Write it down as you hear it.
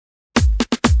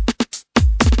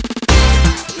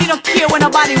don't care when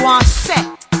nobody wants set.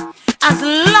 As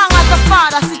long as the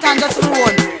father sit on the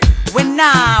throne, we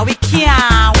nah, we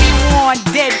can't, we want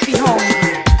dead fi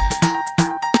hungry.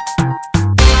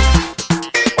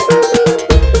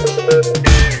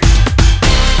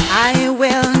 I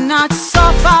will not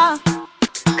suffer,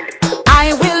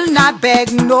 I will not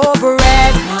beg no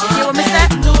bread. You hear what me say?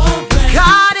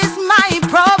 God is my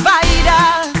provider,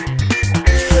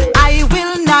 I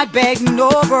will not beg no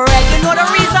bread. You know the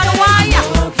reason why?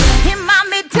 Him and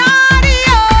me daddy,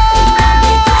 oh,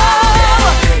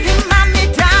 him and me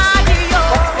daddy, oh.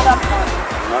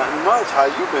 Nothing much. How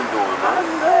you been doing, man?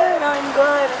 I'm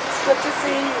good. It's good to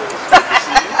see you. Good to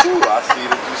see you too. I see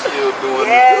that you still doing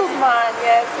yes, the do. Man.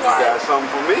 Yes, You man. got something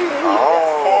for me? Hey,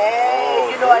 Oh,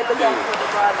 you know I look out for the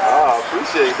brother. Oh, I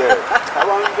appreciate that. How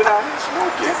long you been out here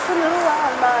smoking? Just a little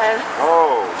while, man.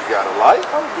 Oh, you got a light?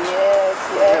 Oh, yes,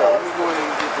 yes. Yeah, let me go ahead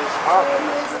and get this out.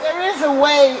 There is a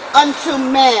way unto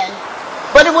man,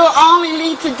 but it will only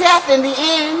lead to death in the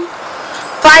end.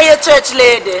 Fire church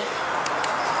lady.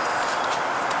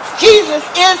 Jesus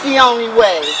is the only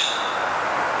way.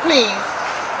 Please,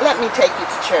 let me take you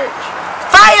to church.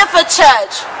 Fire for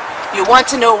church. You want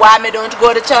to know why me don't go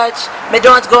to church? Me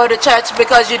don't go to church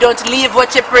because you don't leave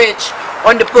what you preach.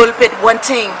 On the pulpit, one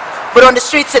thing, but on the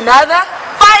streets, another.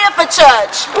 Fire for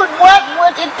church. But what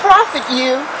would it profit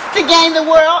you to gain the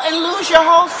world and lose your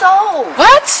whole soul?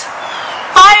 What?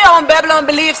 Fire on Babylon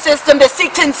belief system that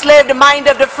seek to enslave the mind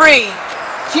of the free.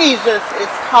 Jesus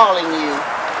is calling you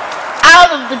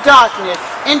out of the darkness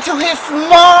into his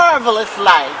marvelous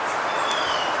light.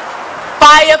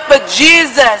 Fire for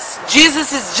Jesus. Jesus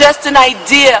is just an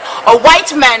idea, a white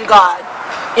man God.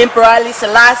 Emperor Ali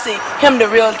Selassie, him the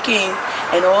real king.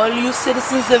 And all you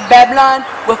citizens of Babylon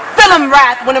will feel him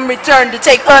wrath when him return to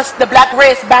take us, the black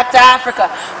race, back to Africa,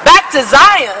 back to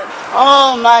Zion.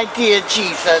 Oh, my dear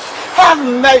Jesus, have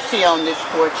mercy on this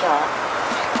poor child.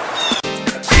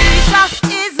 Jesus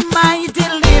is my